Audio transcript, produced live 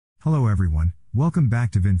Hello everyone, welcome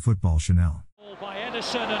back to Vin Football Chanel. Ball by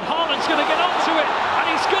Edison, and Haaland's going to get onto it, and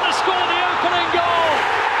he's going to score the opening goal.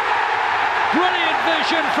 Brilliant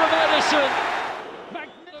vision from Edison.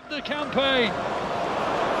 Magnet of the campaign.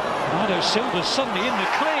 Bernardo Silva's suddenly in the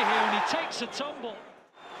clear here, and he takes a tumble.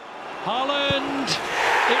 Haaland,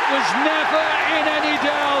 it was never in any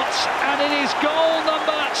doubt, and it is goal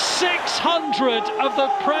number 600 of the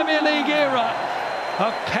Premier League era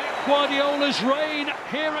of Pep Guardiola's reign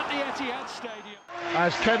here at the Etihad Stadium.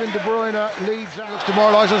 As Kevin De Bruyne leads out, looks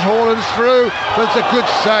demoralised as Haaland's through, but it's a good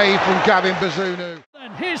save from Gavin Bazunu.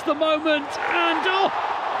 And here's the moment, and oh,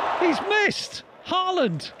 he's missed.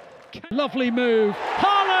 Haaland, lovely move.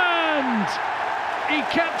 Haaland! He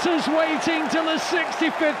kept us waiting till the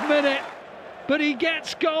 65th minute, but he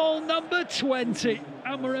gets goal number 20,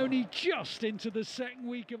 and we're only just into the second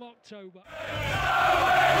week of October.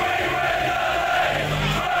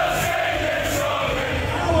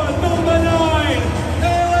 Our number 9,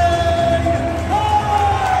 Erling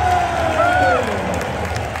Haaland!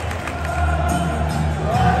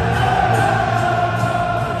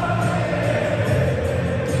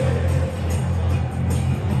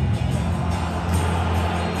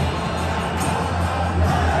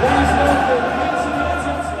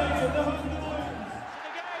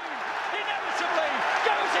 Inevitably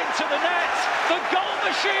goes into the net. The goal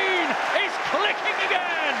machine is clicking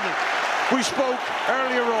again. We spoke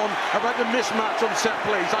earlier on about the mismatch on set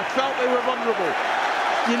plays. I felt they were vulnerable.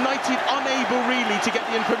 United unable really to get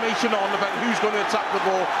the information on about who's going to attack the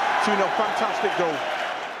ball. So, fantastic goal.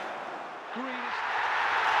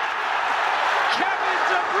 Kevin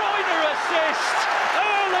De Bruyne assist.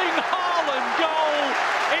 Erling Haaland goal.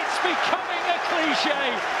 It's becoming a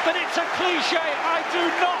cliche, but it's a cliche I do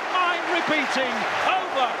not mind repeating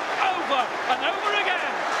over and over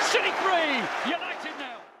again. City 3, United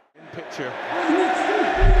now. Picture.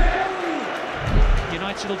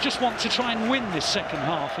 United will just want to try and win this second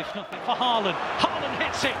half, if nothing for Haaland. Haaland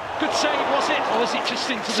hits it. Good save, was it? Or was it just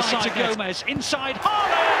into the side to Gomez? Inside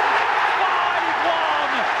Haaland!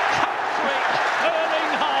 5-1! Hat-trick,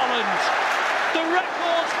 Erling Haaland. The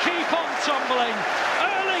records keep on tumbling.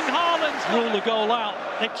 Erling Haaland's ruled the goal out.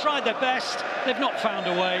 They've tried their best. They've not found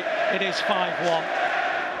a way. It is 5-1.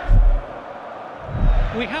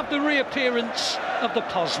 We have the reappearance of the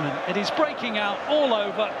Poznan. It is breaking out all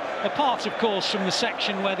over, apart of course from the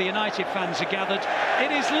section where the United fans are gathered.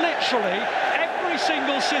 It is literally every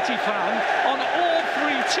single City fan on all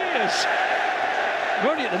three tiers.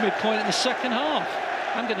 We're only at the midpoint in the second half.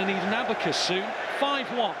 I'm going to need an abacus soon.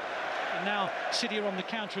 5-1. And now City are on the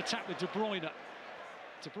counter-attack with De Bruyne.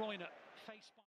 De Bruyne faced by...